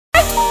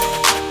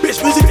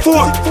Music 4.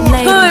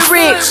 Hood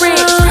rich.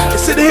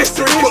 It's in the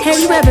history books. Have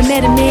you ever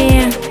met a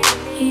man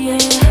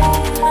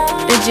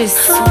that just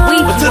sweep To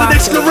you the off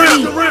next your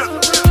round. feet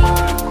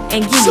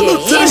and give Salute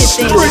to you the anything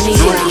streets.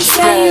 you need? He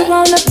say you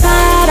wanna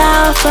buy it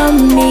all from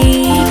me.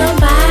 He gon'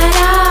 buy it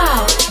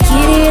all.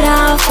 Get it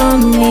all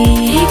from me.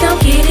 He gon'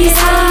 get it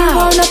all. He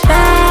wanna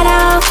buy it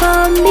all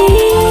from me.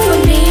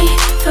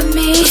 For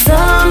me. So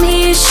I'm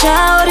here,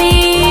 shawty,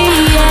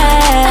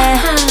 yeah.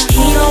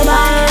 He gon'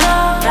 buy it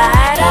all. Buy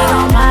it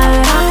all. Buy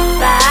it all.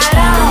 Buy it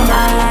all.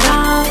 Buy it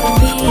all for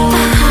me.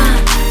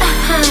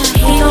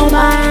 He gon'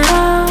 buy it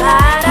all.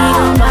 Buy it all. He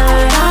gon' buy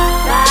it all.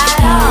 Buy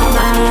it all.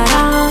 Buy it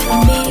all for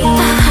me.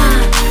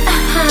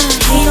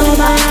 He gon'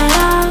 buy it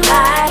all.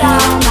 Buy it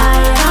all. Buy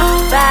it all.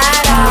 Buy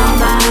it all.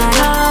 Buy it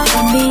all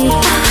for me.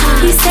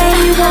 He say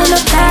he wanna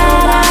buy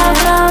it all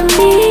from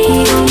me. He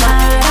gon'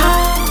 buy it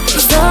all.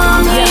 So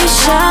I'm here,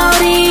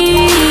 shawty,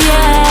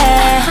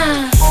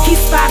 yeah. He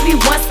spot me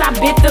once, I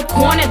bit the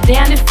corner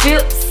down in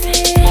Phillips.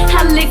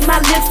 I licked my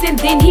lips and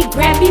then he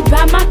grabbed me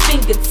by my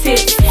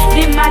fingertips.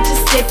 Then my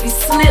Giuseppe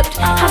slipped,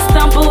 I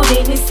stumbled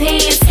in his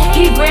hands.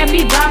 He grabbed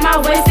me by my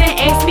waist and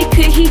asked me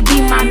could he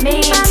be my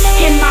man.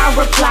 And my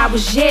reply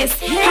was yes.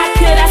 How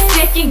could I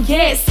second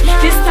guess?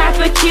 This type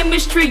of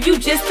chemistry you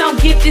just don't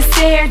get this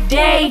every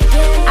day.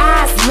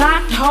 Eyes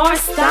locked, heart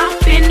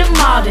stopping them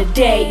all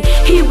today.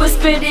 He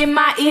whispered in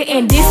my ear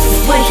and this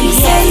is what he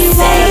had to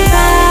say.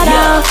 Buy it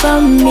all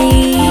from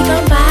me. He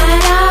gon' buy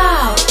it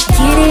all.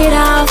 Get it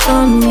all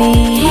from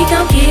me. He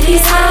gon' get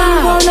it all.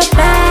 He wanna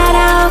buy it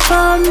all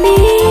from me.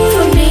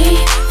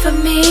 For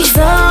me.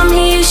 So I'm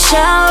here,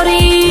 shawty,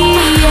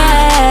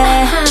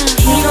 yeah.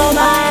 He gon'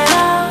 buy it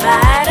all.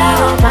 Buy it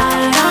all. Buy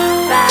it all.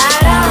 Buy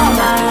it all.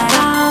 Buy it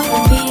all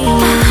for me.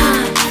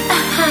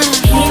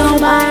 He gon'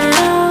 buy it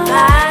all.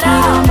 Buy it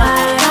all. Buy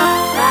it all.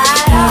 Buy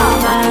it all.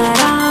 Buy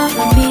it all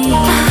for me.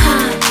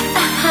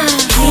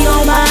 He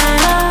gon' buy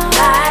it all.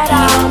 Buy it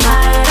all.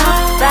 Buy it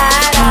all. Buy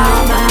it all.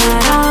 Buy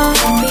it all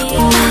for me.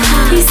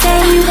 He say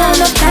he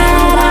wanna buy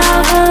it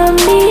all from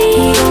me.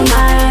 He gon'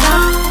 buy it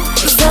all.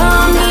 So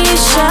I'm here,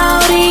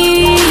 shawty,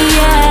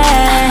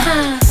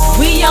 yeah.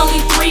 We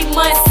only 3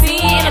 months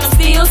in, I'm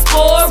still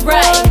spoiled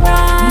right.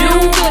 New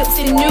whips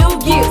and new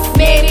gifts,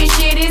 man, this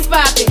shit is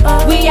poppin'.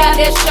 We out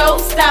there show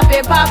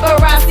stopping,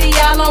 paparazzi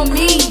all on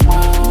me.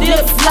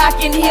 Lips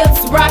locking,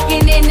 hips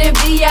rocking in the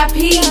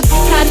VIP.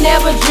 I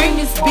never dreamed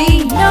this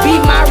be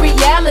my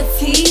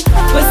reality.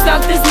 But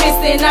something's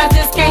missing, I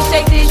just can't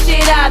shake this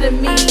shit out of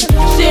me.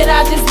 Should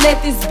I just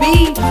let this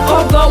be,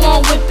 or go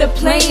on with the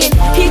plan?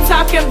 He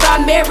talking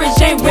about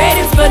marriage, ain't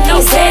ready for no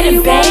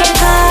wedding band. He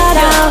buy it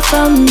all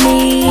from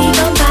me. He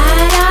gon' buy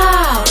it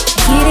all.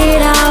 Get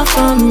it all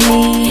from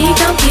me. He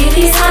gon' get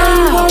it all.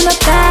 He wanna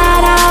buy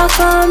it all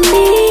from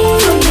me.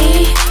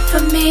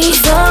 For me.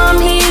 So I'm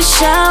here,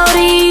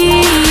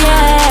 shawty,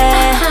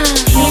 yeah.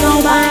 He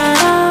gon' buy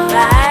it all.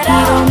 Buy it all.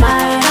 He gon' buy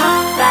it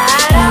all. Buy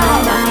it all.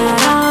 Buy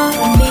it all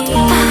for me.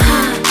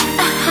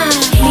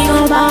 He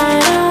gon' buy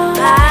it all.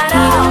 Buy it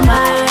all. He gon'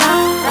 buy it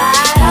all. Buy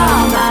it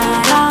all. Buy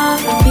it all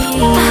for me.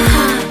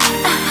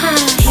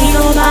 He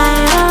gon' buy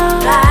it all.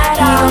 Buy it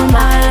all.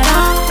 Buy it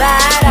all. Buy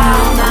it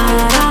all. Buy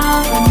it all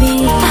for me.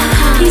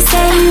 He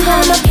say he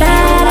wanna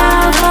buy it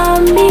all from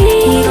me.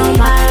 He gon'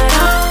 buy it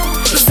all.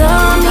 So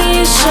I'm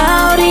here,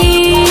 shawty,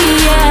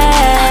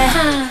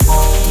 yeah.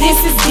 This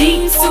is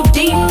deep, so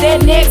deep, that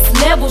next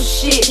level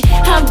shit.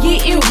 I'm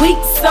getting weak,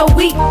 so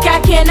weak,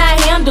 I cannot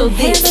handle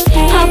this.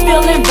 I'm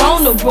feeling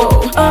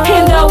vulnerable,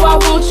 and though I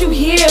want you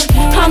here,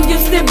 I'm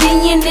used to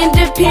being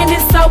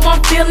independent, so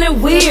I'm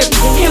feeling weird.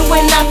 And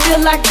when I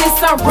feel like this,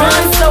 I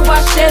run, so I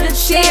shed a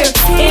chair.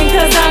 And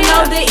cause I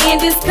know the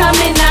end is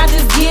coming, I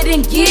just get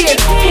in gear.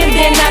 And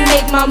then I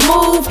make my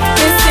move,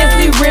 and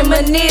simply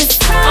reminisce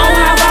on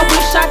how I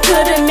wish I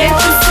could've met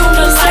you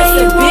sooner like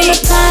a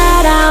bitch. Buy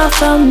it all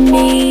from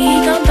me. He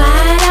gon' buy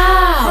it all.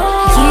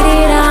 Get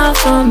it all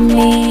from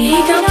me. He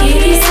gon'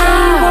 get it all.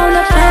 He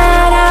wanna buy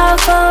it all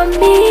from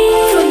me.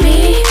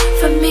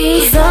 For me.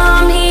 So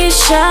I'm here,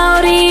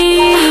 shawty,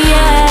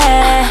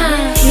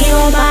 yeah. He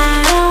gon' buy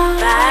it all.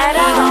 Buy it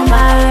all. He gon'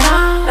 buy it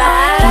all. Buy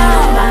it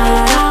all. Buy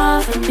it all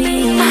for me.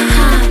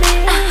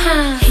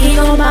 He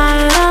gon' buy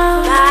it all.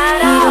 Buy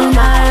it all. He gon'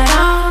 buy it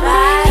all.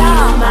 Buy it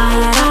all. Buy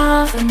it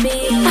all for me.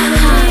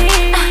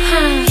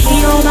 He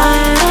gon' buy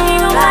it all.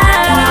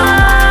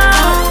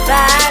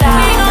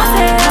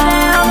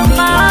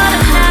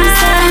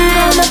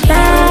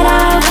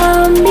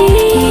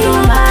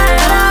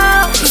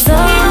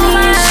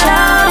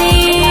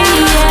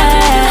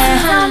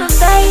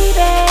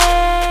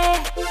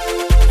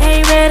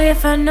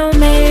 For no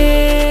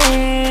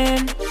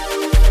man,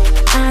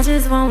 I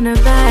just wanna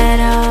buy it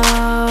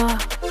all.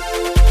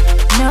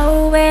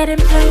 No wedding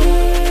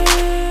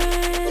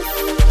plans,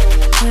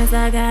 cause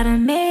I got a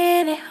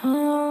man at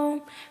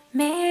home,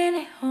 man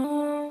at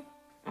home.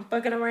 I'm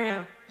fucking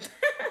around.